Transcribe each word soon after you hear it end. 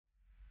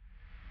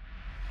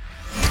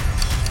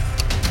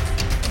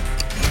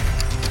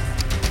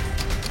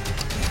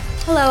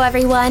Hello,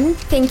 everyone.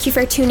 Thank you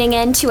for tuning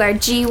in to our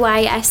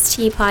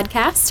GYST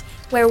podcast,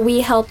 where we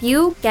help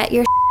you get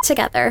your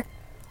together.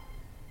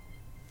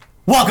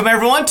 Welcome,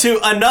 everyone, to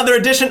another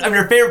edition of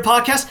your favorite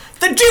podcast,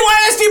 the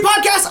GYST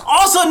podcast,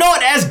 also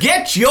known as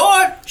Get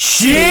Your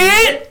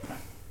Shit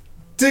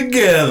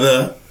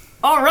Together.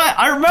 All right,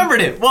 I remembered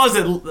it. What was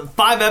it,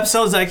 5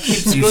 episodes I keep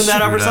screwing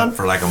that up or something?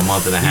 For like a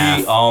month and a half.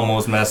 We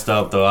almost messed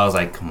up, though. I was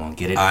like, come on,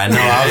 get it. I know,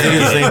 I was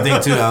thinking the same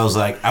thing, too.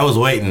 I was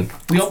waiting.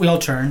 We all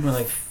turn. We're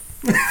like...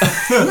 Too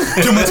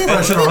much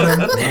pressure on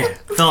her.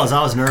 Fellas,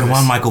 I was nervous. Come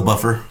on, Michael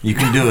Buffer. You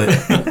can do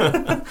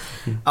it.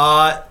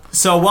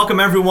 So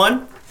welcome,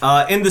 everyone.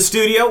 In the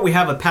studio, we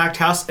have a packed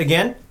house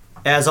again.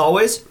 As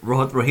always,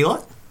 Rohit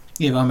Rohila.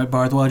 Yeah, I'm at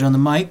Bardwaj on the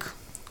mic.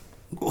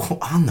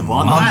 On the mic.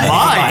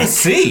 I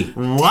see.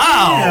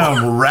 Wow.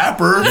 Damn,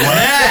 rapper.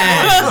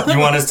 You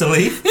want us to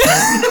leave?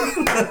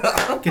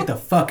 Get the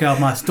fuck out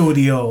of my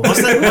studio.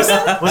 What's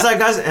that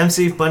guy's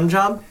MC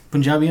Punjab?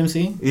 Punjabi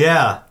MC?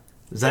 Yeah.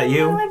 Is that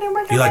you?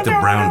 You like the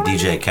brown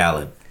DJ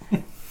Khaled.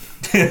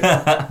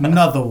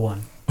 Another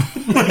one.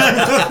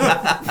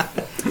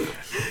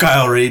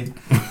 Kyle Reed.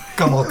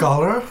 Kamal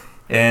Kaur.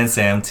 And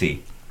Sam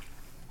T.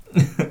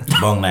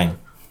 Bong Nang.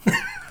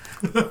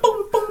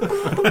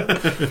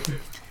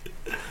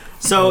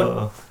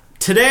 So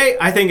today,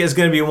 I think is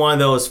going to be one of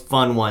those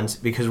fun ones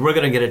because we're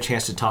going to get a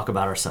chance to talk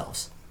about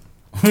ourselves.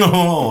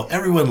 No,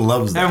 everyone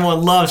loves that.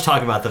 Everyone loves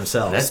talking about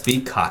themselves. Let's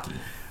be cocky.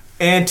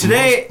 And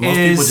today most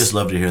is people just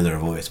love to hear their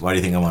voice. Why do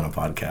you think I'm on a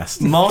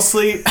podcast?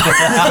 mostly.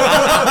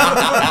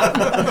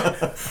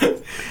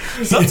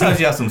 Sometimes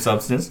you have some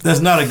substance. That's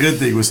not a good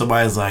thing when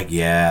somebody's like,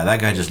 yeah,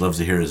 that guy just loves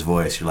to hear his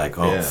voice. You're like,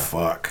 oh, Yeah.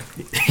 fuck.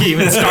 He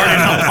even started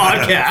a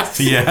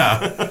podcast.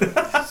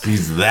 Yeah.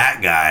 He's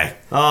that guy.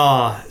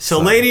 So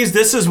ladies,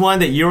 this is one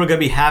that you're going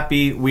to be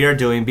happy we are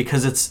doing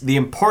because it's the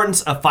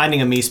importance of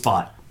finding a me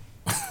spot.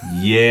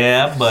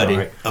 Yeah, buddy.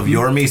 Sorry. Of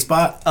your me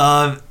spot?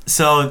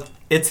 So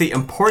it's the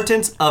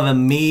importance of a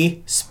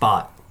me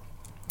spot.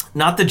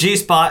 Not the G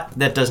spot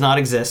that does not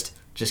exist.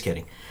 Just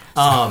kidding.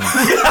 Someone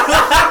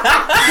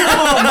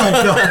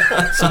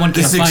can't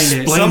This find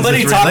it. explains Somebody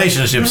his talk-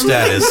 relationship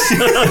status.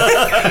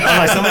 I'm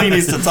like, somebody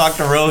needs to talk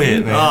to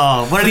Rohit,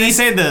 man. What did they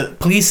say? The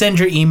Please send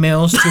your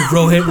emails to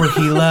Rohit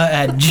Rohila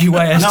at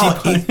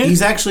GYST. No,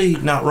 he's actually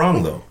not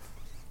wrong, though.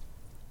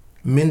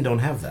 Men don't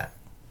have that.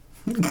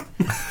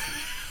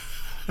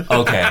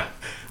 Okay.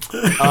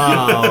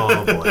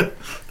 Oh boy.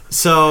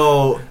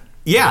 So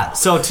yeah.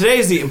 So today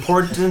is the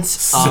importance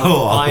So, of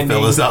all the finding.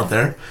 fellas out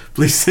there,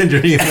 please send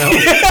your email.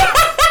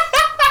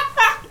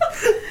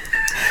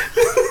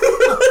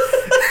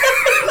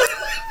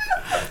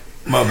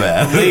 My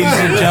bad. Ladies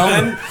and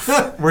gentlemen,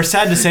 we're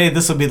sad to say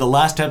this will be the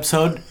last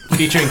episode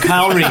featuring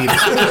Kyle Reed.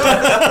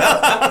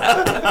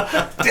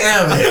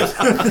 Damn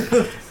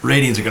it.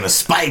 Ratings are going to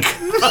spike.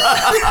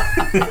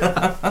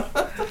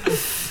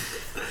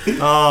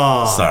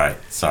 Sorry.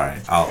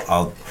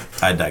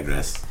 I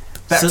digress.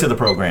 Back to the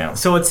program.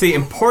 So it's the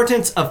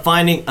importance of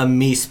finding a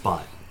me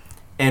spot.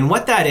 And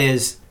what that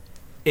is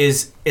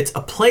it's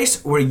a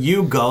place where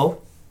you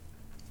go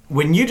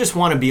when you just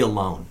want to be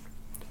alone.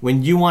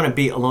 When you want to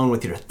be alone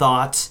with your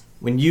thoughts,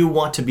 when you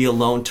want to be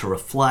alone to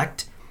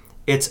reflect.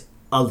 It's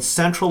a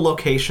central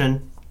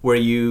location where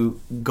you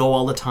go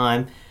all the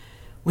time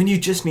when you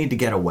just need to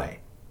get away.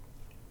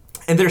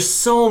 And there's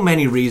so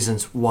many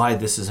reasons why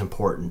this is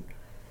important.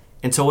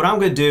 And so what I'm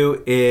going to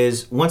do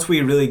is, once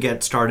we really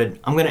get started,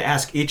 I'm going to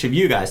ask each of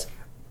you guys,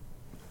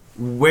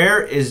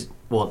 you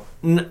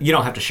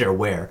don't have to share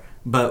where,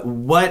 but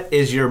what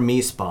is your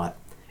me spot?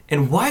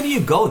 And why do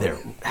you go there?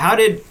 How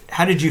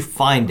did you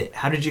find it?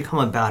 How did you come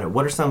about it?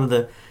 What are some of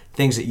the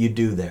things that you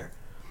do there?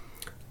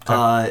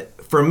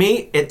 For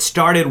me, it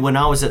started when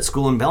I was at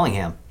school in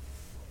Bellingham.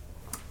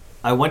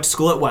 I went to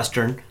school at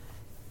Western,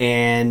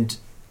 and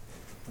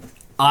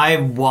I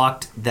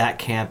walked that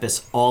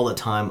campus all the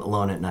time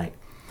alone at night.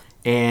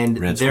 And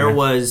Red there Square?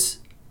 was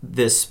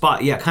this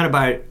spot, yeah, kind of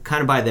by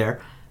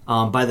there,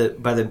 by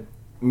the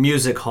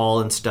music hall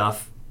and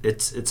stuff.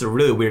 It's a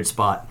really weird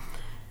spot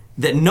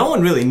that no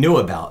one really knew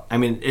about. I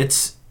mean,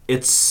 it's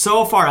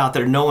so far out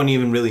there, no one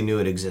even really knew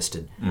it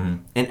existed. Mm-hmm.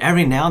 And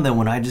every now and then,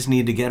 when I just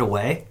needed to get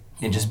away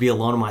and just be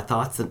alone in my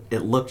thoughts, that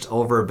it looked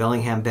over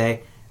Bellingham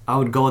Bay, I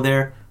would go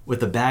there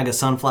with a bag of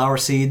sunflower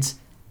seeds,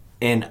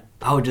 and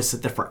I would just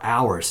sit there for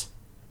hours,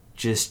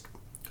 just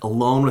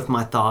alone with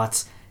my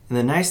thoughts. And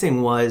the nice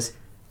thing was,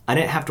 I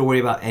didn't have to worry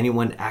about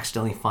anyone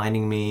accidentally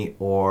finding me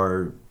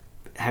or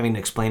having to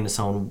explain to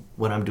someone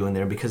what I'm doing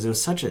there because it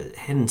was such a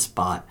hidden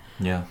spot.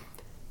 Yeah.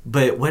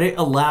 But what it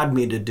allowed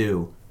me to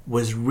do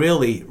was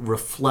really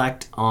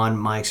reflect on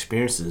my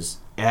experiences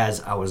as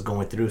I was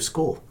going through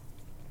school.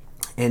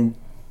 And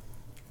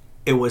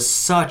it was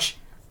such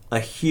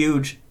a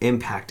huge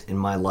impact in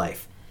my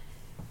life.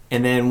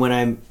 And then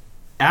when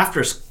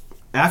after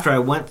I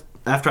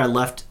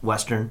left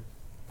Western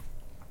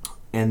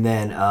and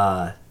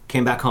then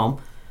came back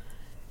home,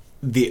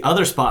 the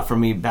other spot for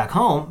me back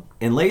home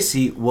in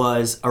Lacey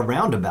was a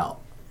roundabout.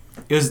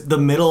 It was the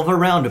middle of a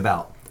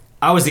roundabout.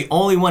 I was the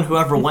only one who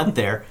ever went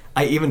there.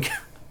 I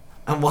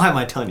why am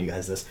I telling you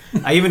guys this?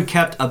 I even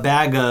kept a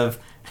bag of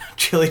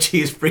chili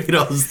cheese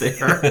Fritos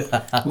there.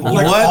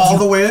 What? All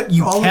the way?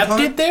 You all the kept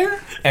time? it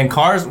there? And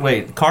cars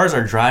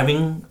are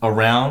driving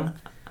around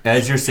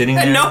as you're sitting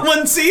there. And no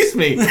one sees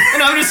me. And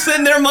I'm just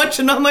sitting there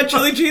munching on my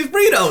chili cheese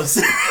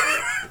Fritos.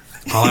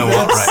 All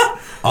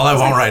I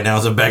want right now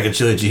is a bag of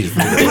chili cheese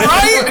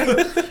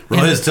Fritos. Right?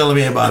 Roy's telling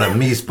me about a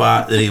me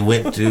spot that he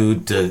went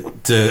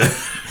to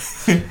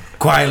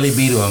quietly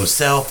be to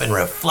himself and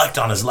reflect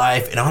on his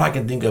life, and all I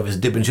can think of is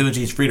dipping chili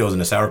cheese Fritos in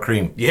the sour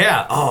cream.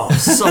 Yeah. Oh,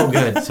 so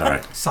good.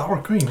 Sorry.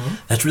 Sour cream, huh?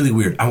 That's really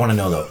weird. I want to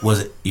know though,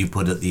 was it you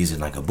put these in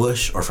like a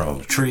bush or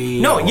from a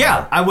tree? No, or-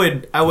 yeah. I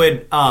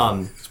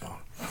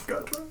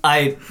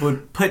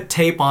would put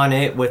tape on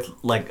it with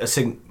like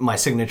my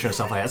signature and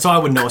stuff like that, so I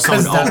would know if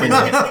someone opened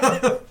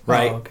it.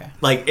 Right. Oh, okay.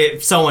 Like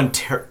if someone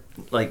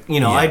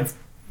I'd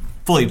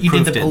fully You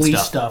proofed did the it and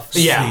police stuff.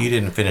 stuff. Yeah. So you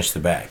didn't finish the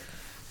bag.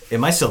 It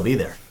might still be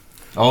there.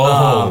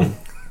 Oh.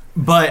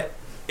 But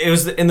it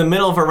was in the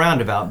middle of a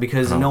roundabout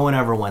because no one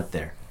ever went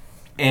there.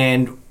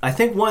 And I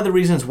think one of the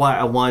reasons why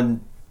I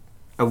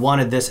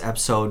wanted this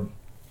episode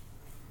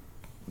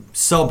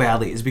so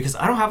badly is because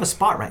I don't have a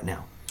spot right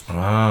now.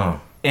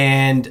 Oh.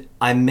 And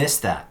I miss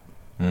that.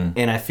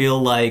 And I feel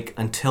like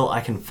until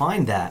I can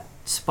find that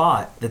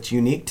spot that's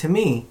unique to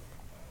me,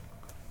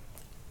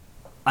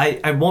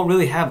 I won't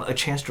really have a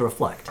chance to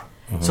reflect.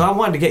 So I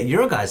wanted to get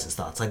your guys'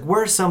 thoughts. Like,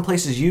 where are some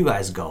places you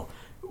guys go?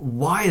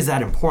 Why is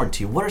that important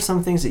to you? What are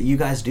some things that you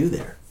guys do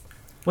there?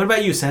 What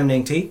about you, Sam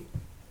Ning T?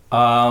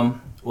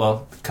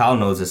 Well, Kyle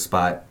knows this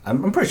spot.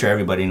 I'm pretty sure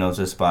everybody knows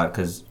this spot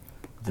because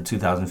the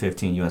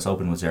 2015 U.S.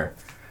 Open was there.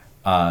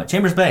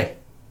 Chambers Bay.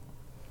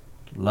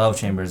 Love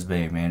Chambers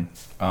Bay, man.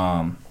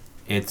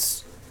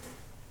 It's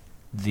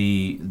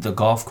the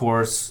golf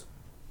course.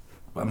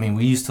 I mean,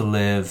 we used to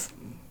live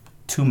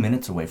 2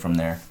 minutes away from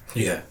there.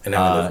 Yeah, and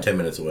now we live 10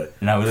 minutes away.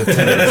 And I live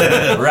 10 minutes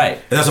away. Right.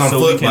 And that's on So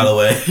foot, we can- by the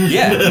way.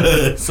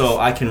 Yeah. So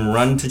I can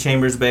run to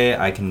Chambers Bay.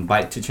 I can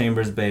bike to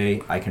Chambers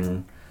Bay. I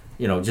can,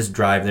 just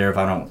drive there if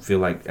I don't feel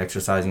like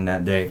exercising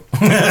that day.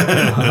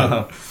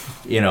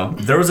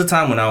 There was a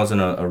time when I was in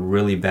a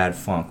really bad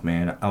funk,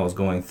 man. I was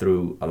going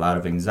through a lot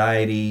of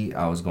anxiety.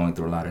 I was going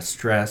through a lot of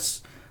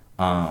stress.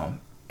 And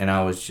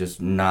I was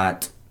just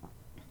not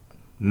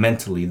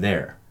mentally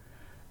there.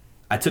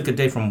 I took a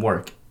day from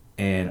work,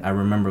 and I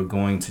remember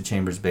going to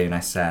Chambers Bay, and I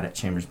sat at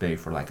Chambers Bay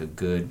for like a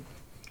good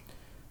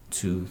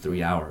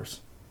 2-3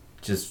 hours,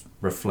 just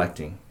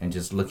reflecting and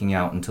just looking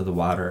out into the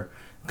water.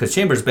 Because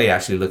Chambers Bay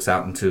actually looks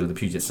out into the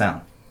Puget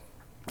Sound.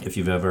 If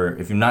you've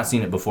not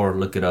seen it before,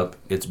 look it up.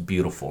 It's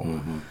beautiful.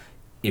 Mm-hmm.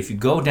 If you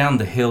go down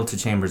the hill to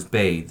Chambers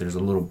Bay, there's a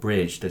little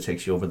bridge that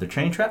takes you over the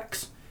train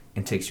tracks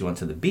and takes you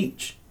onto the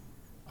beach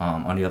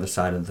on the other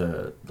side of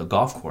the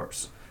golf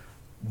course.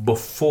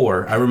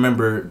 Before, I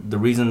remember the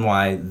reason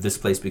why this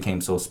place became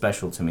so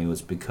special to me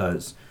was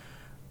because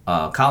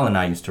Kyle and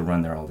I used to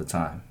run there all the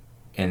time.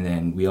 And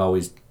then we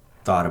always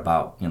thought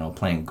about,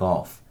 playing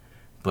golf.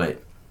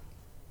 But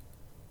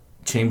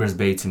Chambers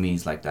Bay to me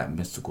is like that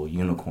mystical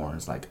unicorn.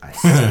 It's like I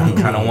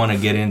kind of want to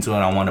get into it.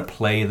 I want to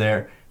play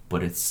there,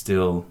 but it's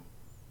still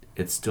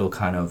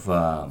kind of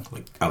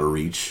Like out of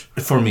reach.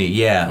 for me.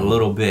 Yeah, a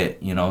little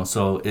bit.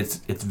 So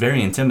it's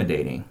very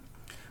intimidating.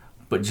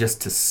 But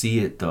just to see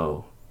it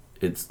though,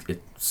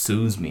 it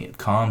soothes me. It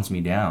calms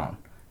me down,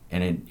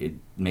 and it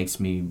makes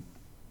me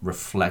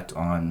reflect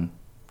on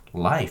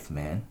life,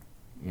 man.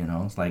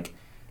 It's like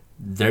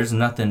there's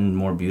nothing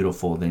more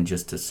beautiful than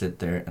just to sit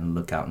there and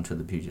look out into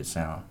the Puget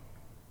Sound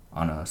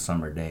on a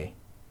summer day.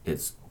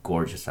 It's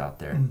gorgeous out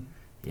there,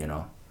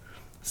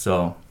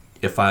 So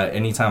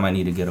anytime I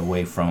need to get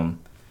away from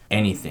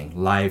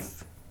anything,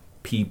 life,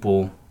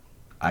 people,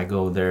 I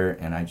go there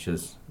and I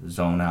just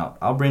zone out.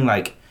 I'll bring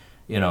my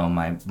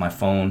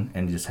phone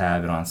and just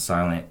have it on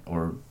silent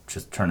or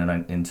just turn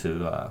it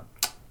into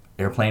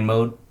airplane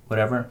mode,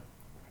 whatever,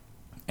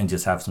 and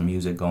just have some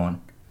music going,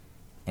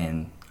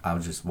 and I'll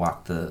just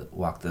walk the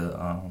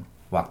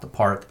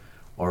park,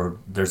 or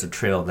there's a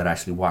trail that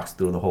actually walks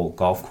through the whole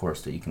golf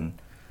course that you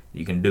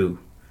can do,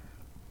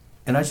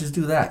 and I just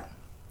do that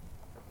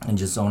and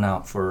just zone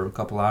out for a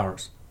couple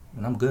hours,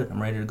 and I'm good.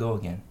 I'm ready to go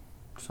again.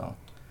 So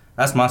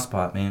that's my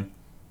spot, man.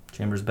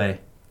 Chambers Bay.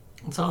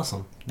 That's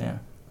awesome. Yeah.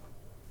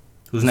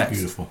 Who's next?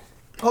 Beautiful.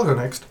 I'll go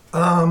next.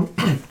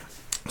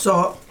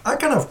 So I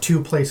kind of have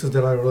two places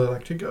that I really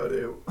like to go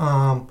to.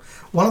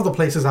 One of the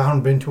places I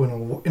haven't been to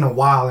in a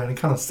while, and it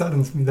kind of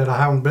saddens me that I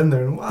haven't been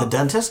there in a while. The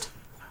dentist?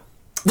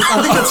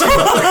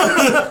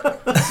 I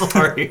think that's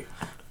Sorry.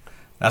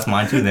 That's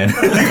mine too, then.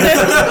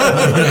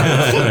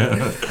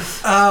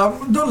 a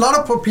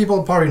lot of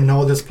people probably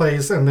know this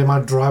place, and they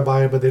might drive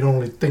by it, but they don't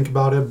really think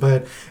about it.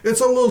 But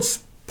it's a little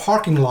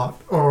parking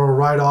lot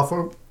right off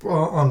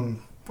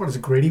on what is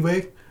it, Grady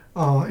Way,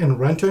 in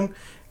Renton,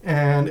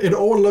 and it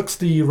overlooks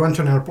the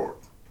Renton Airport.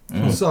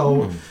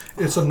 So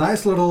it's a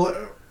nice little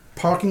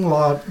parking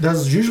lot.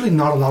 There's usually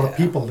not a lot of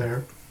people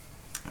there,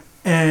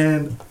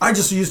 and I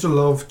just used to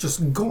love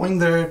just going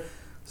there,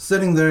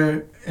 sitting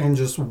there, and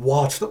just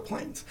watch the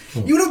planes.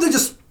 Even if they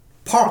just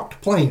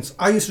parked planes.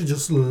 I used to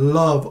just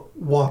love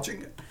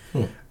watching it.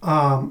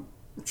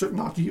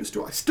 Not used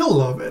to. I still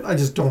love it. I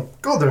just don't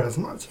go there as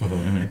much.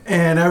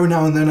 And every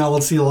now and then I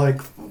will see like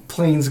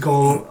planes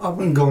go up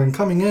and going,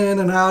 coming in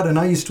and out, and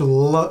I used to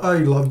I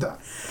love that.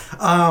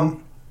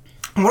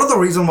 One of the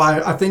reasons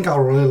why I think I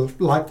really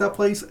like that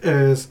place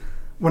is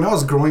when I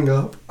was growing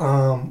up,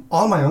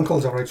 all my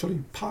uncles are actually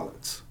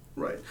pilots,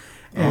 right?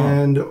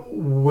 And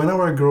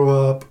whenever I grew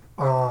up,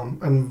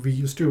 and we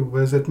used to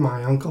visit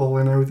my uncle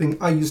and everything,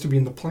 I used to be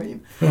in the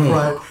plane,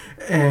 right?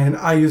 And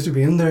I used to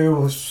be in there,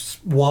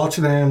 watch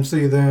them,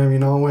 see them,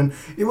 and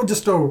it was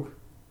just a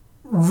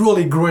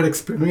really great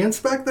experience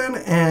back then.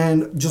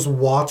 And just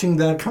watching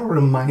that kind of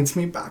reminds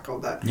me back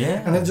of that.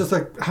 Yeah. And it's just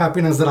like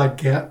happiness that I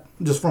get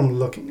just from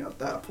looking at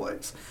that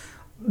place.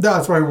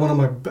 That's probably one of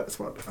my best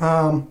ones.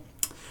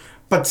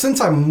 But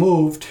since I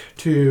moved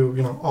to,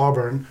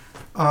 Auburn,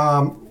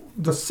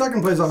 the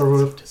second place I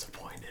really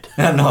Disappointed.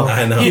 I know.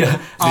 Yeah.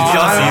 Did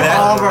y'all see that?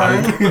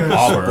 Auburn.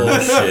 Auburn.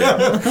 Bullshit.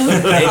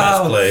 Hate this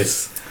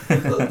place.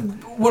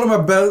 One of my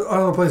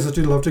other places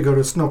to love to go to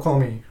is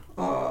Snoqualmie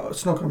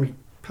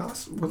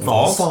Pass.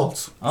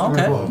 Falls.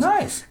 Okay, Falls.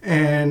 nice.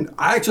 And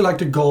I actually like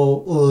to go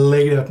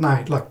late at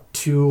night, like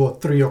 2 or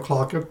 3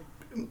 o'clock in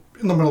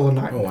the middle of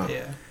the night. Oh, wow.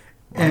 Yeah.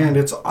 And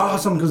it's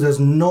awesome because there's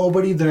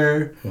nobody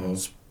there.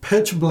 It's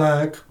pitch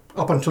black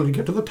up until you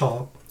get to the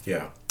top.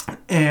 Yeah.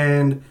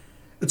 And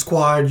it's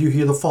quiet. You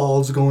hear the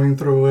falls going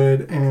through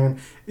it. And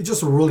it's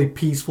just a really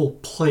peaceful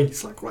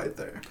place, like right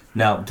there.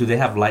 Now, do they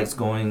have lights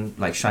going,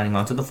 like shining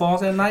onto the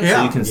falls at night so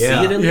Yeah. you can see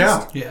Yeah. it at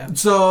least? Yeah.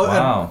 So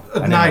Wow. I at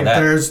didn't know night, that.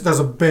 there's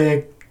a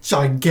big,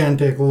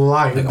 gigantic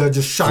light Like a that's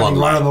just shining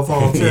right on the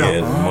falls. Yeah,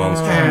 Yeah. the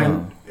monster.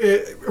 And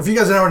if you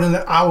guys are never done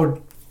that, I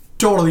would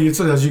totally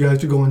suggest you guys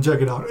to go and check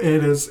it out.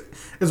 It's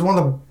one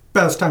of the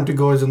best time to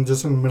go is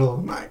just in the middle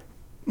of the night.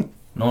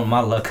 Knowing my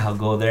luck, I'll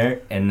go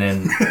there and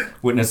then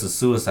witness a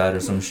suicide or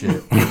some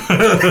shit.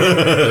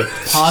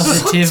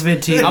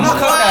 Positivity. I'm gonna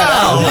cut that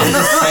out. I'm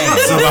just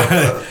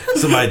saying.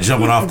 Somebody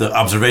jumping off the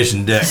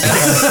observation deck.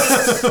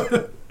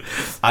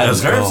 I That's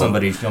observed cold.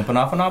 somebody jumping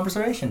off an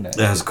observation deck.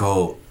 That's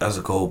cold. That's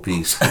a cold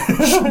piece. Sorry,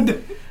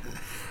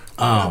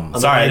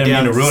 I didn't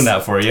mean to ruin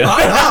that for you.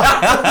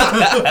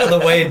 On the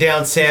way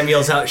down, Sam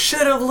yells out,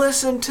 "Should have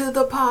listened to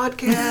the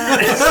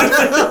podcast."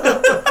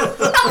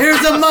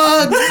 Here's a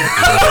mug.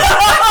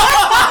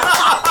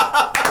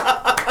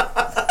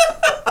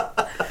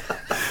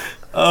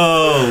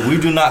 Oh, we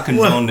do not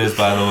condone this,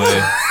 by the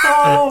way.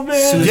 Oh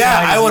man.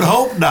 Yeah, I would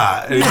hope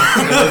not.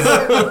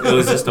 It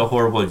was just a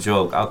horrible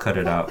joke. I'll cut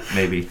it out,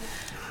 maybe.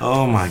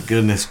 Oh my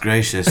goodness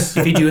gracious.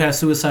 If you do have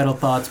suicidal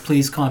thoughts,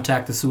 please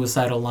contact the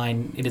suicidal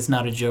line. It is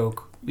not a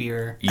joke.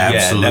 We're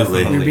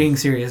Absolutely. we're being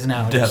serious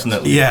now.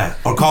 Definitely. Yeah,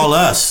 or call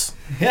us.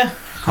 Yeah.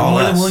 Call I'm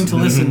more than us. willing to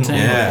listen to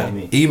Yeah,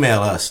 anybody.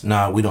 email us.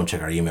 No, we don't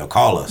check our email.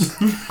 Call us.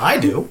 I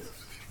do.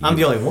 I'm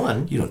the only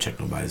one. You don't check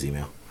nobody's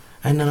email.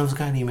 And none of us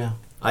got an email.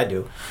 I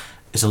do.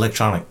 It's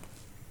electronic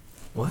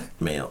What?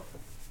 mail.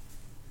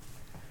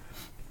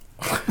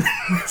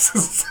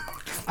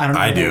 I don't know.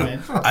 I do.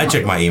 man. I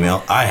check my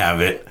email. I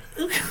have it.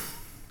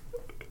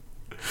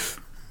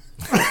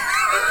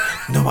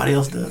 Nobody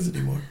else does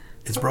anymore.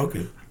 It's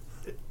broken.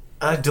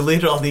 I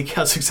deleted all the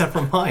accounts except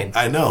for mine.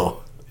 I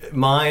know.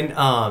 Mine,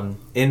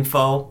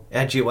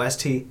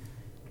 info@GOST,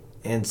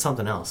 and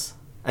something else.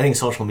 I think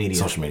social media.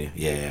 Social media.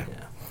 Yeah.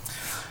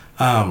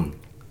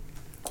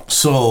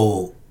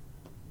 So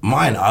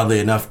mine, oddly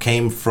enough,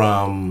 came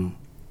from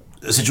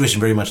a situation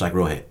very much like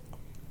Rohit.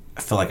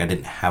 I felt like I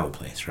didn't have a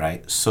place,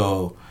 right?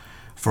 So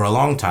for a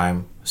long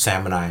time,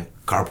 Sam and I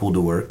carpooled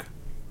to work.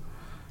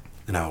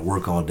 And I would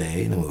work all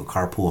day, and then we would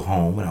carpool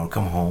home, and I would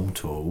come home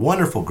to a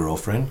wonderful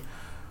girlfriend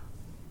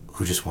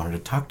who just wanted to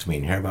talk to me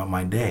and hear about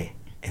my day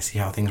and see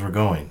how things were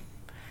going.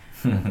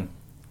 And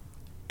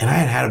I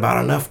had had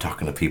about enough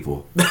talking to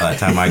people by the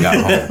time I got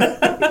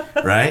home,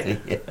 right?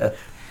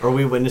 Are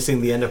we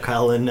witnessing the end of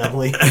Kyle and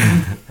Emily?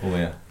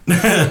 Oh,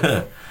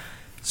 yeah.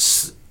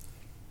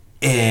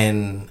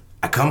 And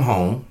I come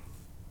home,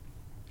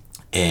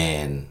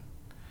 and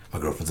my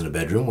girlfriend's in the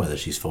bedroom, whether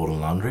she's folding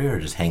laundry or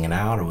just hanging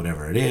out or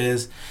whatever it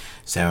is.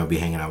 Sam would be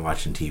hanging out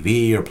watching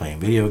TV or playing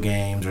video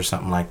games or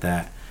something like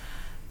that.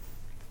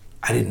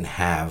 I didn't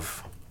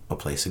have a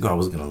place to go. I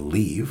was going to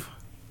leave.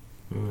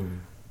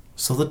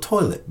 So the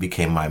toilet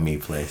became my me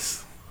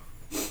place.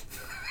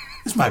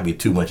 This might be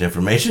too much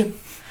information,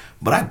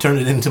 but I turned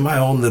it into my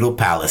own little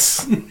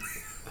palace.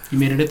 You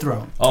made it a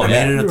throne. Oh, I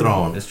yeah. made it a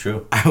throne. It's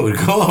true. I would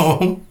go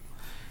home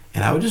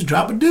and I would just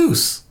drop a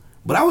deuce.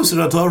 But I would sit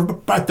on the toilet for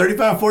about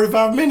 35,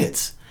 45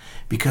 minutes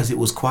because it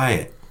was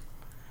quiet.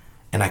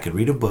 And I could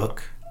read a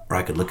book, or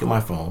I could look at my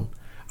phone,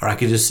 or I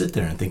could just sit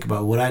there and think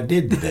about what I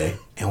did today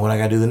and what I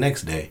got to do the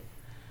next day.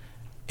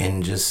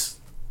 And just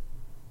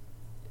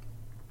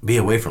be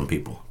away from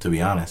people, to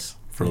be honest,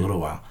 for a little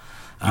while.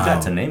 You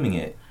got to naming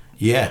it.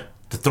 Yeah.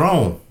 The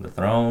throne. The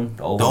throne,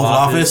 the Oval, The Oval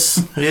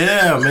Office.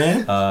 Yeah,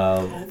 man.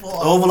 The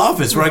Oval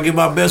Office, where I get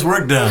my best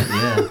work done.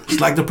 Yeah.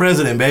 Just like the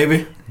president,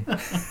 baby.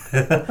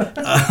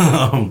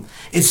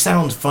 It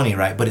sounds funny,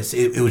 right? But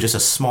it was just a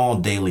small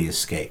daily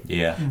escape.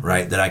 Yeah.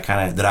 Right. That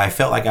I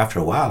felt like after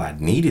a while I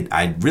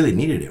really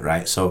needed it.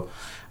 Right. So,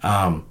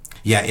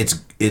 yeah,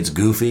 it's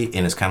goofy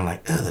and it's kind of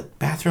like, ugh, the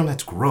bathroom,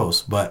 that's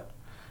gross. But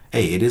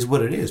hey, it is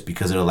what it is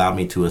because it allowed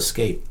me to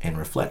escape and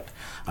reflect.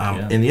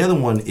 And the other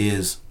one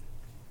is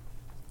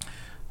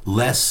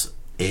less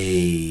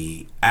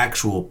a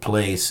actual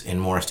place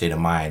and more a state of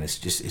mind.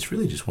 It's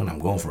really just when I'm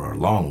going for a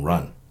long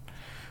run,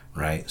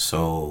 right?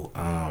 So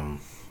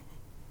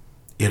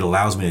it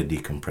allows me to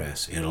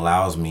decompress. It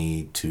allows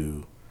me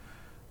to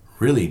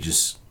really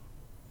just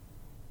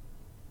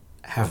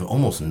have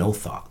almost no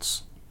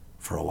thoughts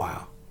for a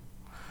while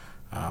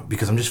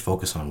because I'm just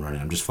focused on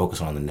running. I'm just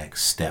focused on the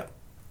next step,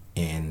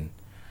 and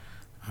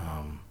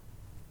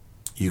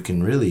you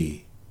can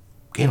really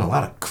gain a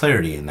lot of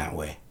clarity in that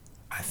way,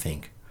 I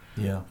think.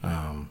 Yeah.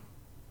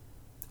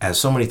 As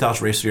so many thoughts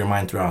race through your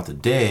mind throughout the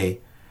day,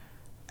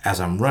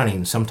 as I'm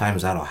running,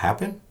 sometimes that'll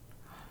happen,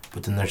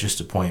 but then there's just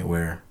a point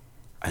where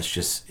it's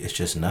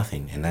just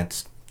nothing, and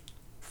that's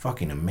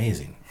fucking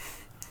amazing.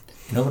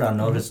 You know what I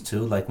noticed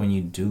too? Like when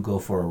you do go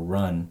for a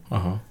run,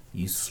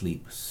 you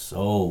sleep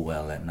so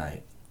well at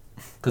night.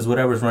 Because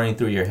whatever's running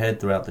through your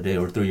head throughout the day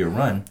or through your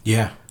run,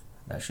 Yeah,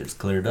 that shit's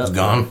cleared up. it's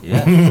gone.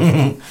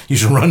 Yeah. You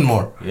should run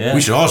more. Yeah.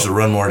 We should also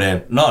run more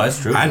then. No, that's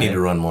true. I need Yeah. to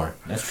run more.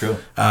 That's true.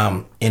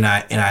 And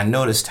I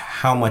noticed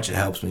how much it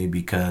helps me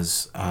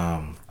because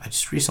I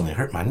just recently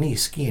hurt my knee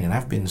skiing, and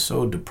I've been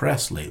so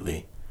depressed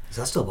lately. Is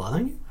that still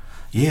bothering you?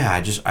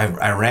 Yeah,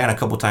 I ran a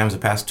couple times the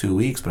past 2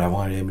 weeks, but I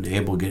wanted to be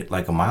able to get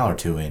like a mile or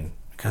two in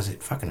because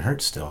it fucking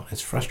hurts still.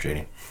 It's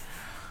frustrating.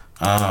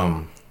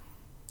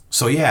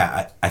 So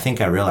yeah, I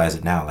think I realize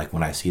it now. Like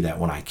when I see that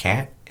when I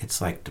can't,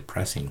 it's like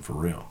depressing for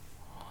real.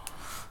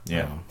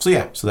 Yeah. So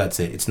that's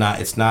it. It's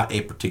not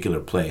a particular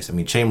place. I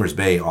mean, Chambers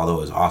Bay,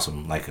 although is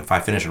awesome. Like if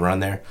I finish a run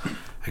there,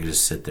 I can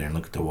just sit there and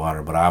look at the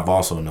water. But I've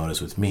also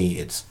noticed with me,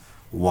 it's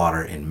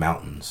water in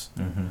mountains.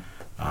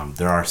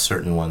 There are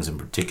certain ones in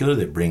particular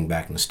that bring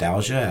back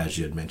nostalgia, as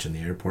you had mentioned, the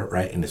airport,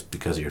 right? And it's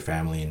because of your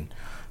family and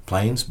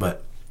planes.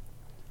 But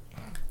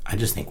I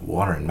just think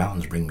water and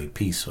mountains bring me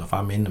peace. So if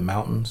I'm in the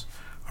mountains,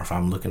 or if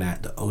I'm looking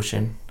at the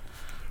ocean,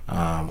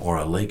 or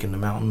a lake in the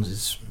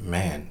mountains,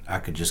 I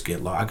could just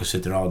get lost. I could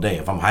sit there all day.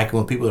 If I'm hiking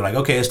with people, they're like,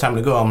 okay, it's time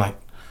to go. I'm like,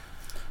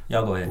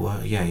 Y'all go ahead.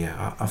 well,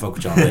 yeah, I'll fuck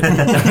with y'all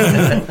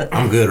later.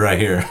 I'm good right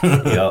here.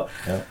 Yep.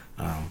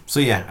 So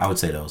yeah, I would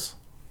say those.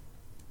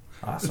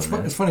 Awesome,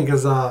 man. It's funny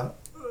because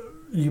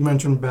you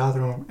mentioned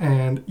bathroom,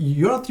 and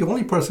you're not the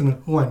only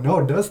person who I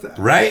know does that.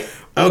 Right?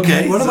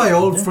 Okay. One of my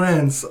old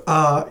friends,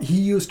 he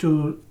used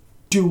to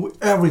do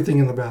everything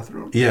in the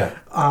bathroom. Yeah.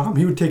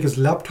 He would take his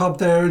laptop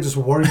there, just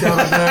work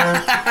out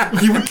there.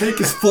 He would take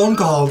his phone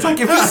calls. Like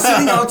if he's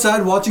sitting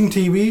outside watching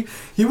TV,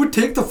 he would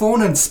take the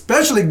phone and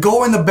especially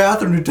go in the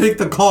bathroom to take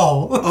the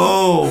call.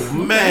 Oh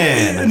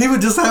man. And he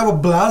would just have a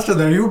blaster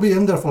there. He would be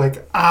in there for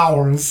like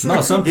hours.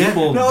 No, some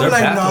people, No, their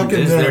like bathroom knocking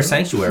is there. their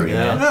sanctuary,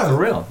 man. Yeah. For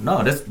real.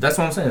 No, that's what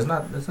I'm saying. It's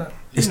not.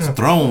 It's the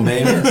throne,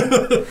 baby.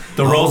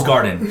 The Rose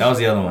Garden. That was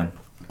the other one.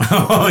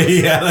 Oh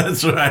yeah,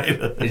 that's right.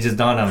 It just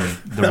dawned on me.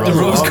 The That Rose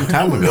was a Garden. long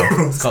time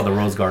ago. It's called the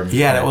Rose Garden.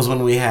 Yeah, that was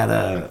when we had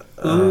a.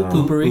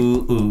 Poopery.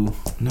 Ooh.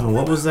 No,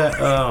 what was that?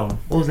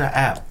 What was that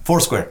app?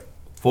 Foursquare.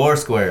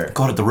 Foursquare.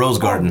 Called it the Rose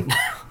Garden.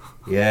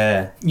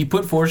 Yeah. You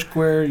put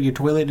Foursquare, your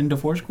toilet into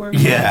Foursquare?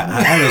 Yeah,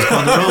 I had it. It was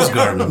called the Rose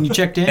Garden. You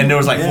checked in? And there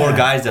was like four Yeah.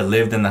 guys that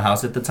lived in the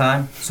house at the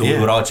time, so we Yeah.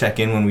 would all check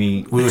in when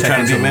we would check try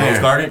to into be the mayor. Rose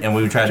Garden, and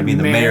we would try to be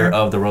the mayor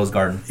of the Rose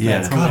Garden.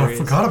 Yeah. God, I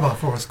forgot about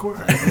Foursquare.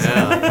 My bed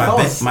That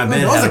was had a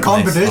place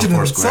competition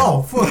on in Foursquare.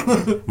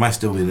 itself. Might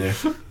still be there.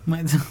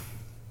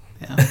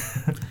 Yeah.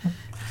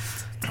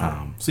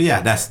 So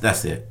yeah,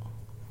 that's it.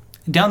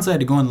 Downside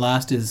to going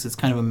last is it's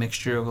kind of a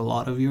mixture of a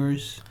lot of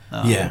yours.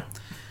 Yeah.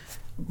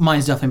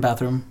 Mine's definitely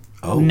bathroom.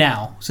 Oh.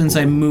 Now, since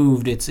I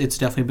moved, it's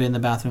definitely been the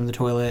bathroom, the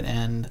toilet,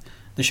 and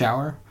the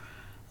shower.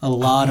 A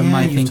lot of yeah,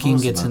 my you've thinking told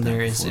us gets about in that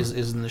there before.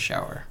 is in the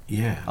shower.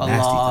 Yeah. A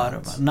nasty lot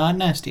thoughts. of not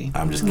nasty.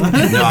 I'm just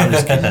kidding. No, I'm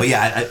just kidding. But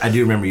yeah, I do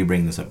remember you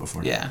bringing this up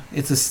before. Yeah,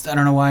 it's I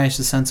don't know why, it's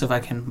a sense of I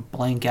can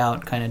blank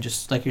out, kind of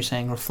just like you're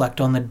saying,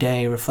 reflect on the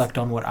day, reflect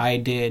on what I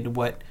did,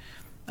 what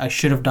I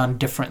should have done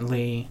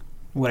differently,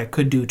 what I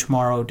could do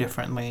tomorrow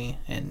differently,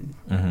 and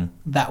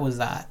that was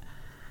that.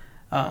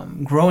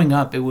 Growing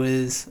up, it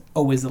was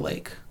always the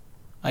lake.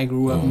 I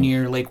grew up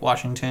near Lake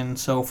Washington,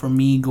 so for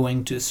me,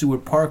 going to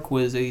Seward Park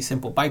was a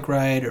simple bike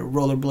ride or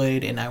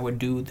rollerblade, and I would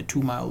do the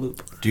 2-mile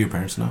loop. Do your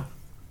parents know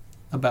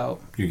About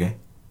you're gay?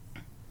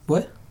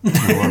 what?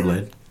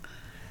 Rollerblade.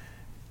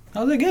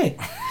 How was I gay?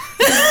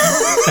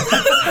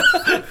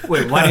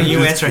 Wait, why didn't you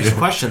answer his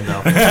question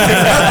though?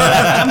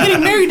 I'm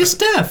getting married to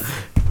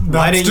Steph.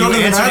 Why didn't you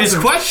answer his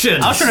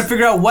question? I was trying to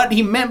figure out what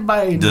he meant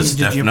by. Does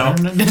Steph know?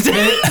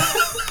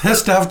 His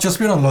staff just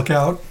be on the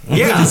lookout.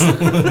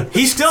 Yeah,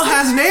 he still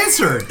hasn't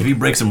answered. If you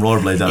break some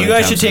rollerblades out, You of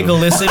guys should take a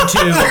listen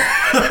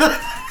to.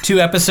 to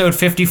episode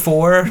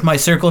 54, my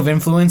circle of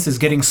influence is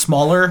getting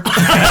smaller.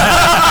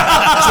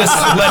 Just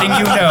letting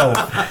you know.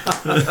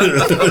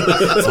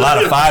 There's a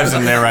lot of fives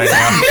in there right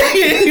now.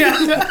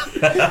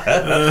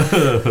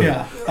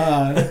 Yeah.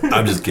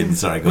 I'm just kidding.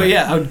 Sorry. Go But ahead.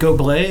 yeah, I would go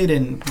blade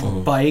and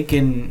bike,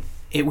 and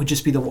it would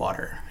just be the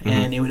water.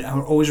 And I would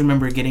always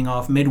remember getting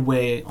off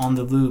midway on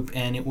the loop,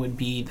 and it would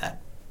be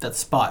that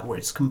spot where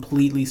it's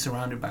completely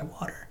surrounded by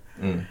water.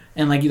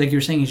 And like you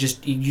were saying, you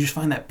just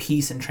find that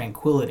peace and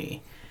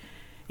tranquility.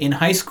 In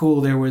high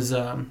school, there was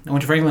I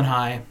went to Franklin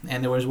High,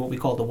 and there was what we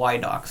call the Y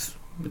docks.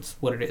 It's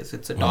what it is.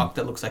 It's a dock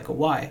that looks like a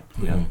Y.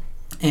 Yeah.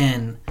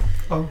 And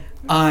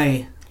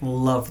I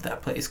loved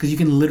that place because you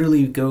can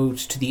literally go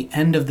to the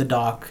end of the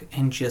dock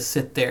and just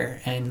sit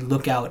there and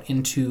look out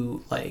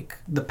into like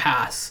the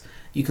pass.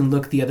 You can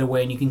look the other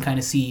way and you can kind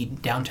of see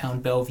downtown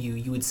Bellevue.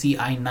 You would see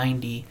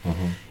I-90.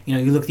 You know,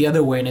 you look the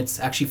other way and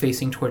it's actually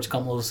facing towards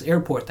Gummel's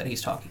airport that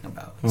he's talking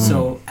about.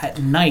 So at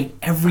night,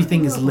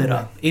 everything is lit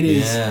up. It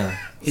is. Yeah.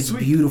 It's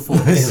beautiful.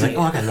 to He's see like,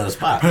 oh, I got another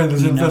spot.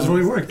 That's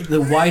really worked. The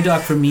Y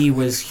dock for me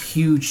was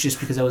huge just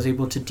because I was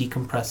able to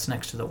decompress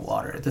next to the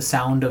water. The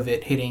sound of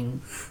it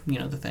hitting,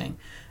 the thing.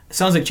 It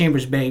sounds like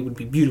Chambers Bay would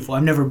be beautiful.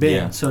 I've never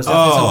been, so it's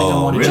definitely something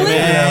I want to really? check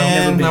out.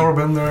 Yeah, Never been. never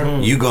been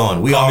there. You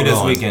going? We Call all me this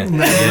going. weekend.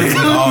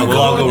 We'll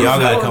all go go. Y'all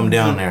with got to that. come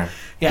down there.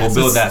 Yeah, We'll so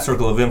build it's- that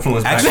circle of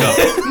influence back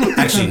up.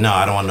 Actually, no,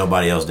 I don't want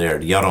nobody else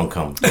there. Y'all don't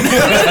come.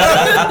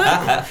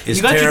 It's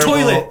You got your terrible.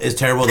 toilet. It's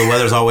terrible. The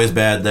weather's always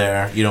bad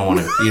there. You don't want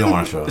to. You don't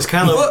want to show It's up.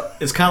 kind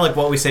of like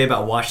what we say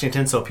about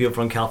Washington. So people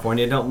from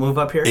California don't move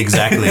up here.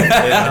 Exactly.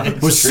 Yeah.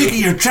 We're sick of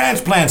your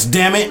transplants.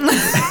 Damn it.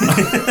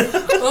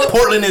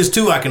 Portland is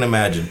too. I can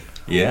imagine.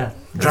 Yeah.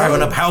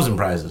 Driving up housing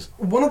prices.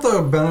 One of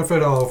the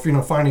benefit of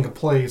finding a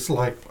place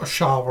like a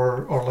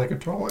shower or like a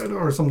toilet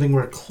or something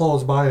where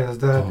close by is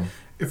that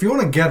if you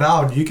want to get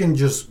out, you can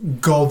just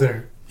go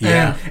there.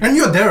 Yeah. And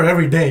you're there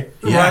every day,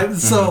 Yeah. right?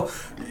 So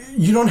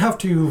you don't have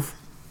to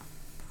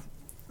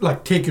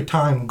like take your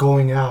time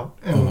going out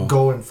and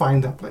go and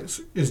find that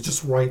place. It's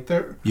just right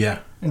there, Yeah.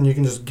 and you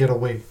can just get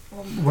away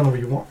whenever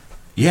you want.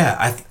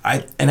 Yeah,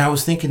 I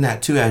was thinking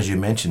that too, as you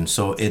mentioned.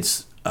 So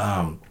it's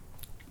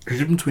there's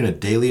a difference between a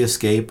daily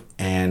escape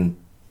and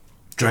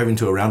driving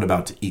to a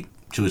roundabout to eat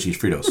chili cheese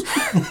Fritos,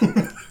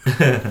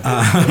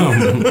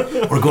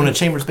 or going to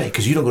Chambers Bay,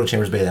 because you don't go to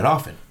Chambers Bay that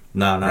often.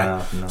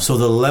 No. So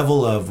the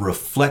level of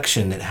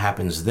reflection that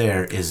happens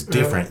there is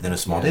different than a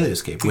small daily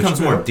escape. It becomes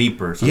more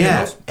deeper. something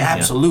Yeah, else.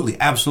 absolutely.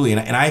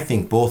 And I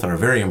think both are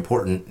very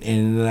important,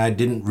 and I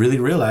didn't really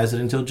realize it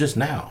until just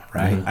now,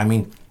 right? I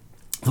mean,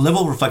 the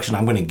level of reflection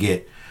I'm going to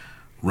get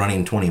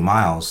running 20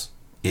 miles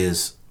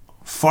is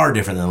far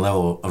different than the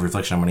level of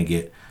reflection I'm going to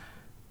get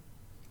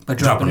But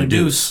dropping a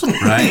deuce.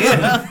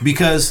 right?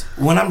 Because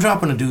when I'm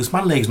dropping a deuce,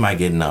 my legs might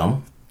get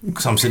numb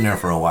because I'm sitting there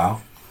for a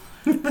while.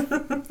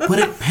 But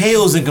it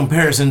pales in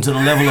comparison to the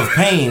level of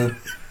pain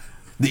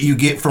that you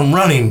get from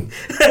running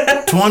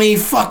 20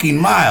 fucking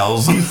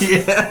miles.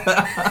 You're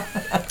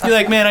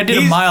like, man, I did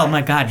a mile. I'm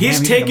like, God damn, He's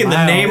you did a taking the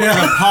mile. name of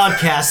the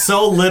podcast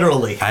so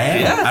literally. I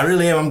am. I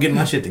really am. I'm getting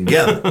my shit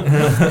together.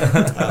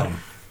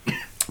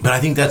 But I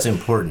think that's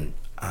important,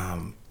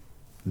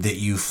 that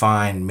you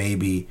find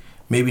maybe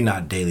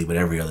not daily, but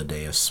every other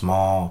day, a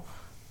small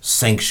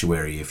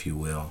sanctuary, if you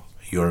will,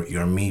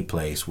 your me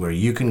place where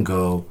you can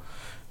go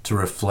to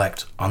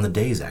reflect on the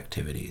day's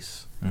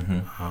activities,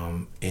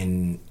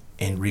 and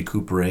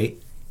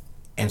recuperate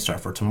and start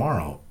for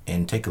tomorrow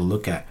and take a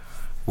look at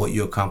what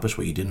you accomplished,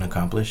 what you didn't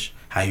accomplish,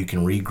 how you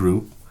can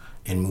regroup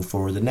and move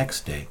forward the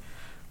next day.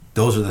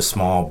 Those are the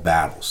small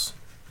battles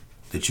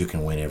that you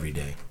can win every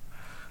day.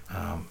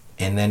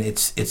 And then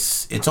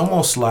it's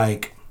almost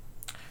like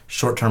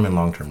short-term and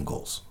long-term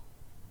goals.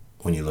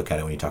 When you look at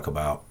it, when you talk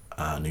about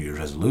New Year's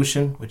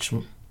resolution, which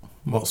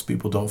most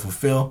people don't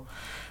fulfill,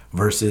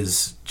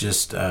 versus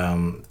just,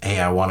 hey,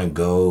 I want to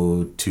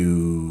go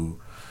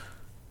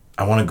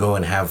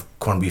and have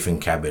corned beef and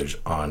cabbage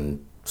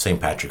on St.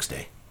 Patrick's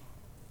Day,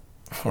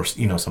 or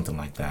something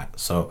like that.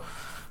 So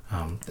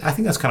I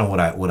think that's kind of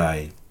what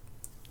I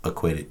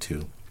equate it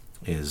to,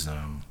 is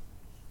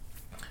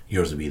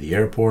yours would be the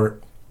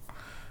airport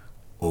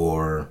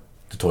or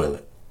the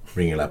toilet.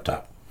 Bring your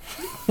laptop.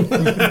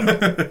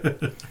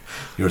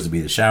 Yours would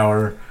be the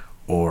shower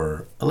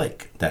or a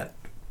lake, that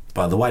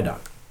by the Y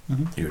dock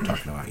that you were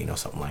talking about,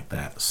 something like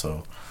that.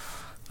 So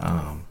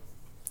I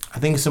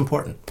think it's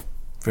important,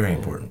 very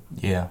important.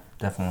 Yeah,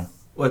 definitely.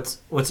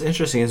 What's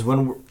interesting is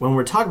when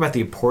we're talking about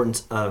the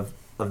importance of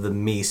the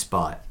me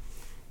spot,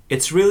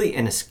 it's really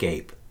an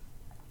escape,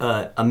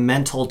 a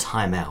mental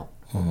timeout.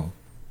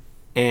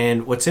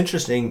 And what's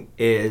interesting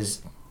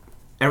is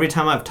every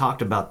time I've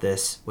talked about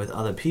this with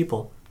other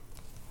people,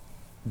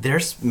 their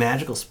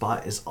magical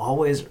spot is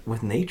always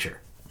with nature.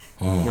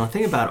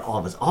 Think about it, all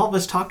of us. All of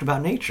us talked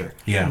about nature.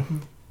 Yeah.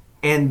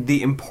 And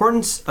the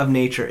importance of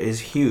nature is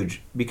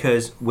huge,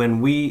 because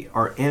when we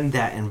are in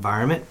that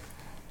environment,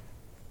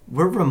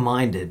 we're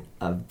reminded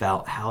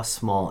about how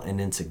small and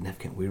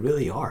insignificant we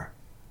really are.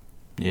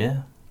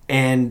 Yeah.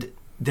 And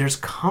there's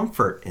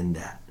comfort in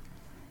that.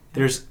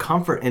 There's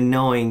comfort in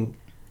knowing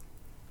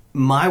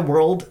my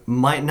world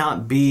might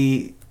not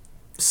be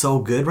so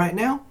good right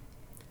now,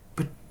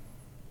 but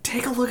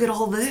take a look at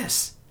all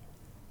this.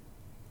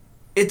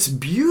 It's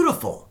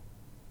beautiful.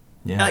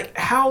 Yeah. Like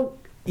how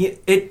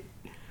it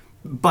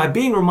by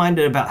being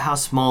reminded about how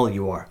small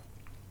you are,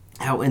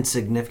 how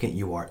insignificant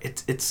you are,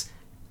 it's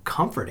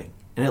comforting,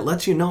 and it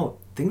lets you know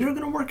things are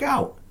going to work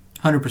out.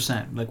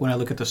 100%. Like when I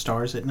look at the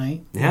stars at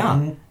night,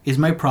 Yeah. is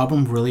my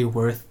problem really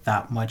worth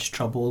that much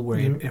trouble where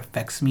it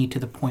affects me to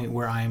the point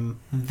where I'm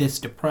this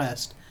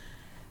depressed?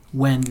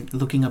 When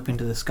looking up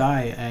into the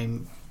sky,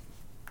 I'm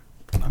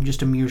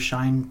just a mere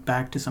shine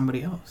back to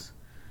somebody else.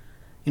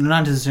 You know,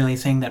 not necessarily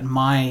saying that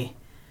I'm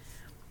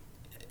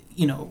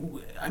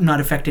not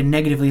affected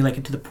negatively,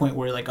 like to the point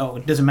where like, oh,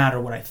 it doesn't matter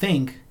what I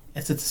think.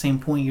 It's at the same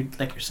point,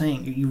 you're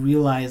saying, you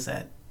realize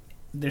that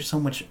there's so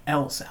much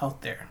else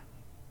out there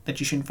that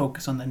you shouldn't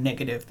focus on the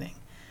negative thing.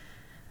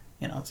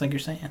 You know, it's like you're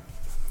saying.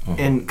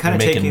 And kind of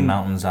making taking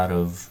mountains out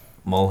of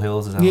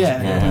molehills. Is that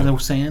As I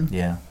was saying.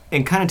 Yeah.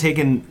 and kind of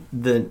taking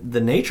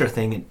the nature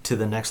thing to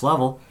the next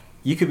level.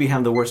 You could be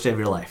having the worst day of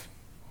your life,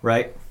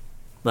 right?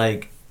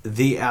 Like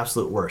the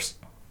absolute worst.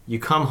 You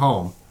come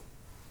home,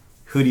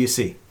 who do you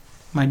see?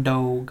 My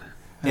dog.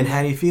 And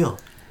how do you feel?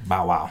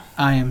 Bow wow.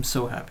 I am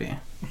so happy.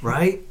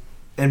 Right?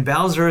 And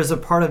Bowser is a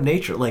part of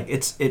nature. Like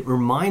it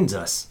reminds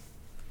us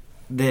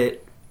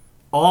that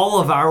all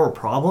of our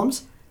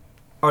problems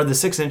are the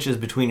 6 inches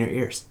between your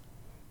ears.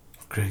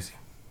 Crazy.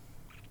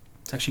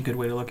 It's actually a good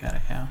way to look at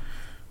it, yeah.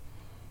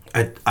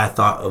 I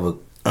thought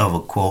of a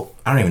quote.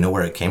 I don't even know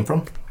where it came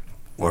from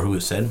or who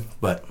it said,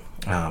 but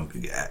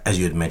as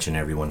you had mentioned,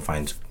 everyone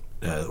finds,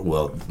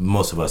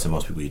 most of us and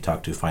most people you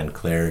talk to find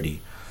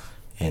clarity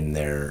in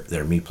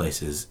their me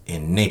places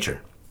in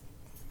nature.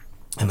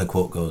 And the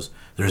quote goes,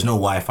 "There's no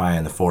Wi-Fi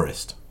in the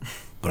forest,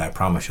 but I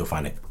promise you'll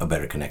find a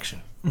better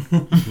connection."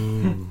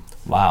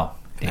 Wow.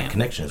 And that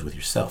connection is with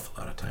yourself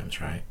a lot of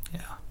times, right?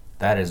 Yeah.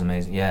 That is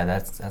amazing. Yeah,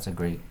 that's a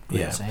great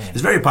saying.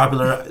 It's very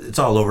popular. It's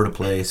all over the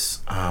place.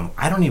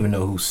 I don't even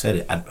know who said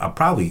it.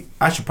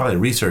 I should probably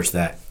research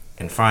that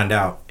and find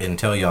out and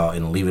tell y'all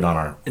and leave it on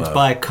our. It's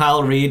by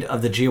Kyle Reed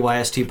of the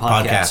GYST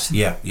podcast.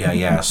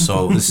 Yeah.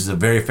 So this is a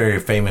very, very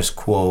famous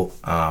quote.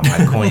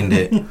 I coined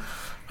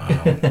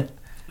it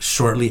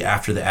shortly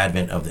after the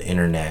advent of the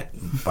internet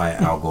by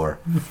Al Gore.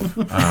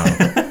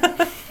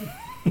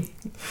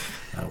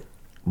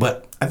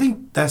 But I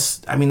think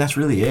that's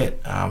really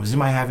it. Does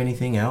anybody have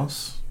anything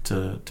else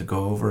to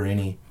go over?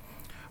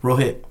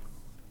 Rohit,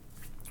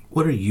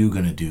 what are you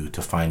going to do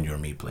to find your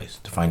me place,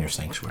 to find your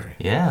sanctuary?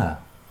 Yeah.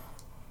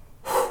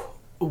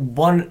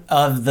 One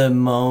of the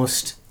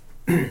most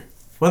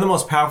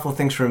powerful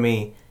things for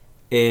me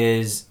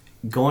is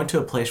going to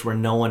a place where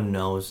no one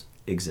knows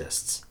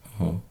exists.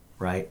 Mm-hmm.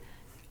 Right?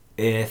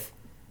 If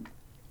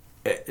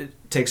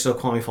take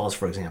Snoqualmie Falls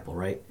for example,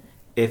 right?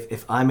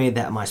 If I made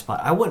that my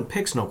spot, I wouldn't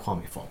pick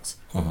Snoqualmie Falls.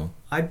 Mm-hmm.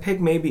 I'd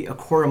pick maybe a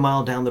quarter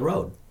mile down the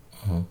road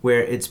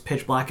where it's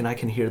pitch black and I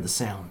can hear the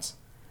sounds.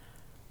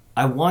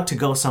 I want to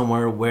go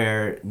somewhere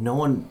where no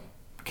one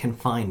can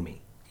find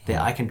me,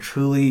 that I can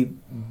truly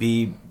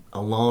be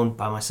alone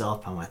by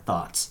myself, by my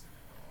thoughts.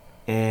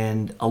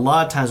 And a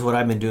lot of times what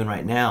I've been doing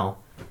right now,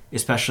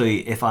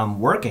 especially if I'm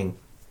working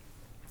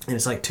and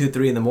it's like 2,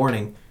 3 in the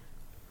morning,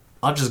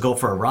 I'll just go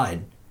for a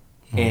ride.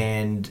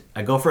 And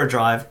I go for a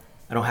drive.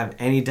 I don't have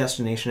any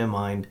destination in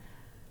mind.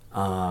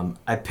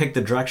 I pick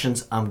the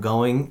directions I'm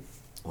going.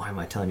 Why am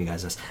I telling you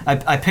guys this?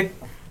 I pick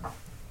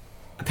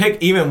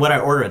even what I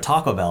order at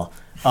Taco Bell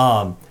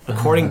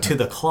according to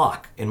the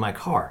clock in my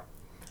car.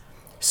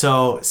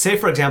 So say,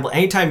 for example,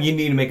 anytime you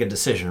need to make a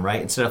decision,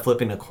 right? Instead of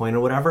flipping a coin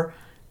or whatever,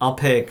 I'll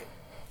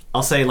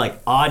say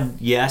like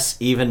odd yes,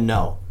 even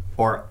no.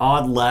 Or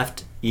odd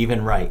left,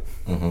 even right.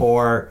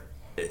 Or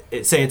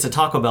say it's a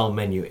Taco Bell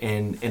menu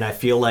and I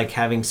feel like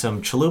having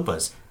some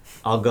chalupas.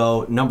 I'll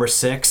go number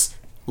 6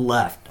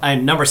 left,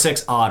 number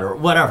 6 odd or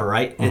whatever,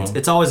 right?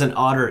 It's always an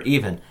odd or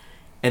even.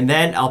 And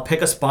then I'll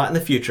pick a spot in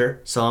the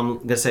future. So I'm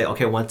going to say,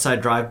 okay, once I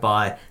drive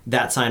by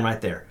that sign right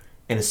there.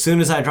 And as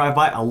soon as I drive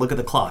by, I'll look at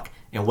the clock.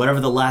 And whatever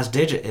the last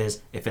digit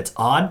is, if it's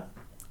odd,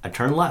 I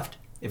turn left.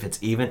 If it's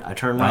even, I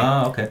turn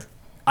right. Oh, okay.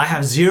 I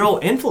have zero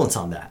influence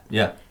on that.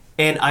 Yeah.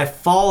 And I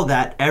follow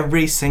that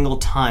every single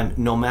time,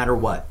 no matter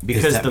what.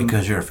 Is that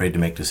because you're afraid to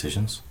make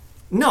decisions?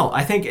 No,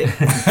 I think...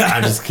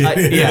 I'm just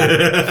kidding.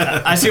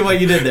 I see what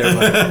you did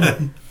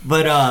there.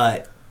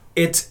 But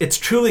it's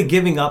truly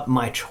giving up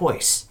my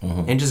choice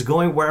and just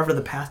going wherever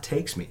the path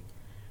takes me.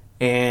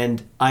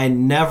 And I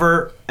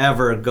never,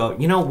 ever go,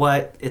 you know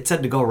what? It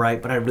said to go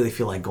right, but I really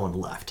feel like going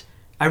left.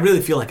 I really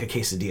feel like a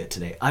quesadilla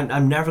today.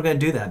 I'm never going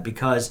to do that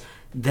because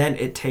then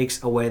it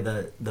takes away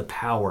the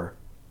power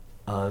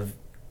of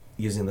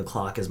using the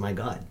clock as my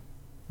guide.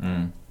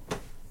 And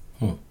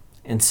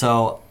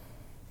so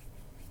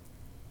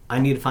I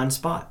need to find a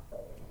spot.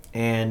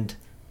 And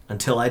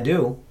until I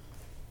do,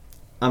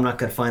 I'm not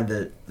going to find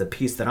the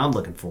piece that I'm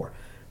looking for.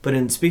 But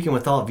in speaking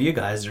with all of you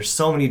guys, there's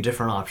so many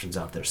different options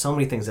out there, so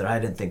many things that I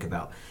didn't think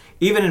about.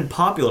 Even in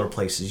popular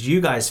places,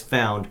 you guys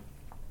found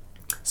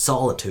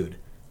solitude.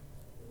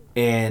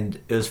 and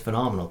it was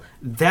phenomenal.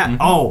 That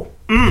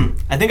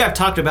I think I've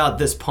talked about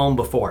this poem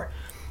before,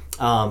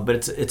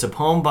 but it's a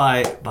poem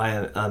by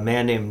a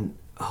man named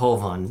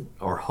Hovan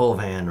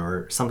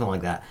or something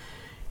like that,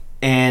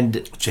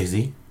 and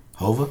Jay-Z,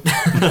 Hova.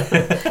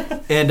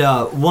 and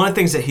one of the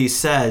things that he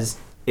says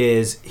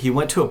is he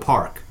went to a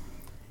park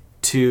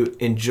to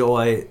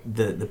enjoy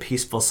the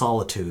peaceful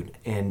solitude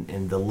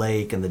and the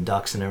lake and the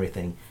ducks and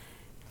everything,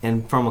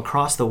 and from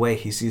across the way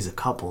he sees a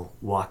couple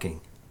walking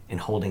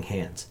and holding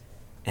hands.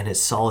 And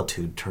his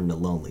solitude turned to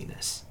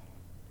loneliness.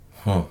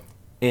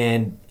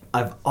 And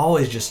I've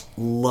always just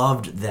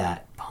loved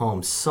that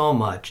poem so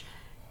much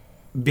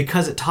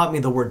because it taught me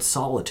the word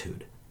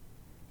solitude.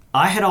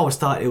 I had always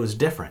thought it was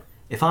different.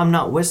 If I'm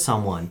not with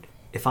someone,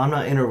 if I'm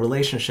not in a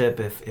relationship,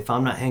 if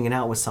I'm not hanging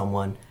out with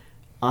someone,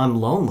 I'm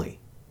lonely.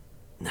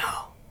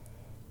 No.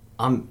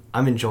 I'm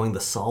enjoying the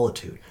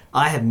solitude.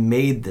 I have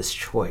made this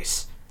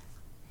choice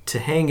to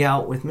hang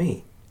out with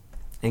me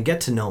and get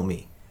to know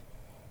me.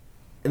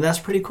 And that's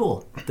pretty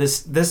cool.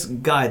 This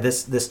guy,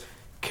 this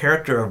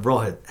character of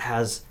Rohit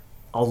has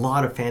a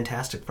lot of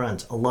fantastic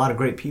friends, a lot of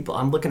great people.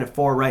 I'm looking at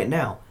 4 right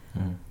now.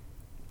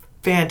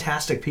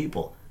 Fantastic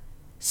people.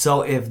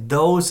 So if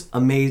those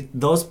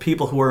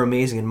people who are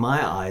amazing in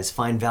my eyes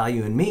find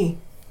value in me,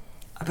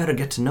 I better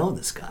get to know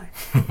this guy.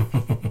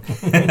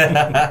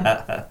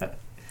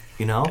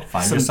 You know?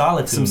 Find your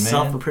solitude, some man.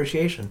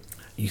 self-appreciation.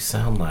 You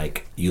sound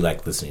like you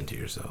like listening to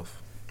yourself.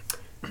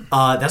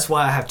 That's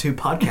why I have 2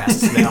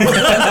 podcasts now.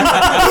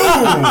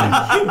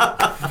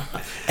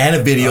 And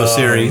a video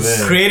series.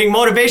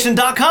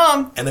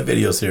 CreatingMotivation.com. And a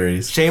video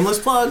series. Shameless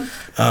plug.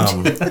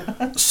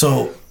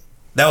 So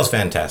that was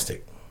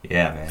fantastic.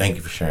 Yeah, man. Thank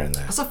you for sharing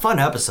that. That's a fun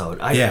episode.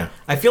 Yeah.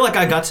 I feel like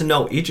I got to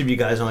know each of you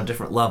guys on a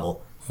different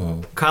level.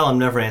 Kyle, I'm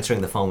never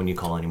answering the phone when you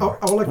call anymore.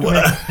 I would like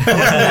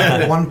to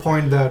make one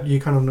point that you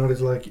kind of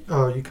noticed, like you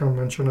kind of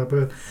mentioned a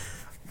bit.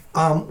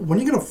 When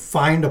you're gonna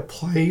find a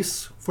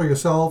place for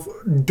yourself,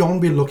 don't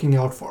be looking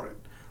out for it.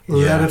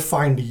 Let it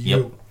find you.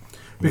 Yep.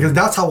 Because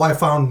that's how I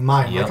found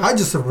mine. Yep. Like I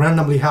just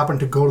randomly happened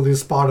to go to this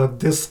spot at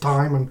this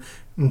time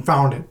and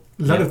found it.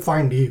 Let it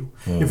find you.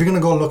 If you're gonna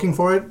go looking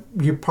for it,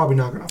 you're probably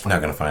not gonna find Not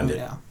going to find it.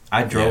 Yeah.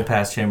 I drove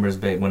past Chambers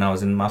Bay when I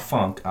was in my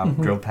funk. I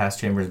drove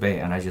past Chambers Bay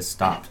and I just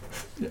stopped.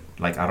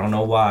 Like, I don't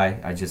know why.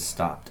 I just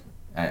stopped.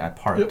 I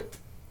parked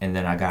and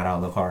then I got out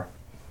of the car.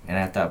 And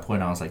at that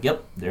point, I was like,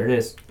 yep, there it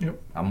is. Yep.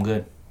 I'm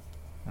good.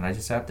 And I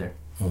just sat there.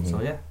 So,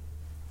 yeah.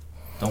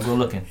 Don't go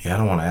looking. Yeah, I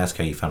don't want to ask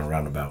how you found a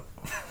roundabout.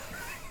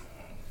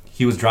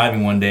 He was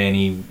driving one day and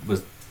he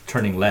was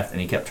turning left and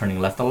he kept turning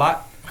left a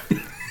lot.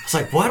 It's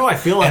like, why do I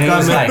feel like And it I'm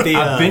was at like, the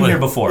I've been here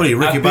before. what are you,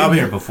 Ricky I've been Bobby?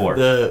 here before.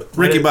 the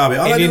Ricky Bobby.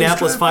 All I do is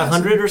Indianapolis drive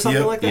 500 or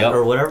something Yep. like that, Yep.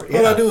 or whatever.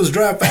 All I do is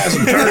drive fast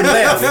and turn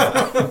left.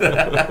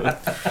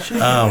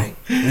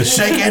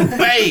 Shake and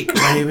bake,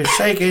 baby.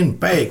 Shake and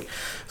bake.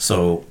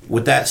 So,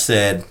 with that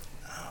said,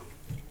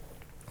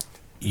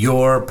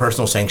 your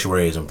personal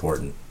sanctuary is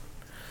important.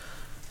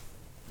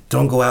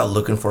 Don't go out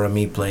looking for a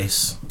me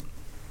place,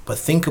 but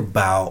think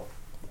about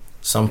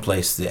some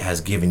place that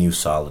has given you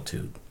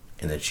solitude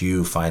and that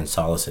you find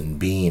solace in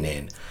being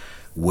in,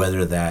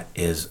 whether that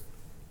is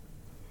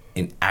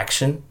in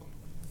action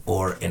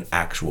or an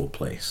actual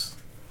place.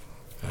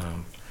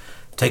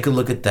 Take a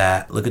look at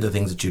that. Look at the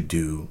things that you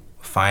do.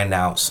 Find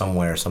out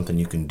somewhere something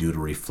you can do to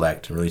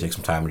reflect and really take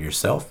some time with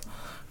yourself.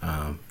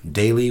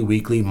 Daily,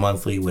 weekly,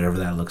 monthly, whatever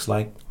that looks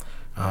like.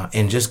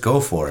 And just go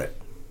for it.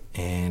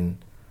 And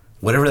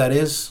whatever that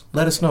is,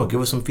 let us know.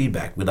 Give us some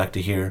feedback. We'd like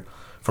to hear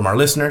from our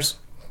listeners.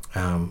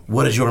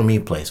 What is your me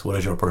place? What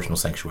is your personal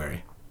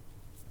sanctuary?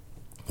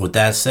 With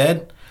that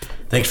said,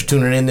 thanks for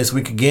tuning in this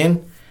week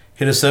again.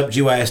 Hit us up,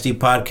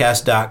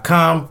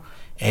 gysdpodcast.com,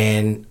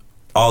 and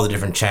all the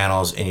different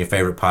channels in your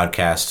favorite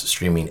podcast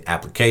streaming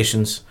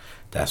applications.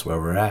 That's where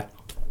we're at.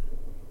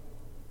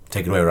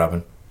 Take it away,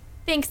 Robin.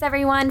 Thanks,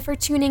 everyone, for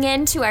tuning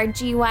in to our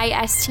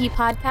GYST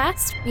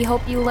podcast. We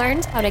hope you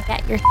learned how to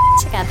get your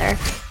together.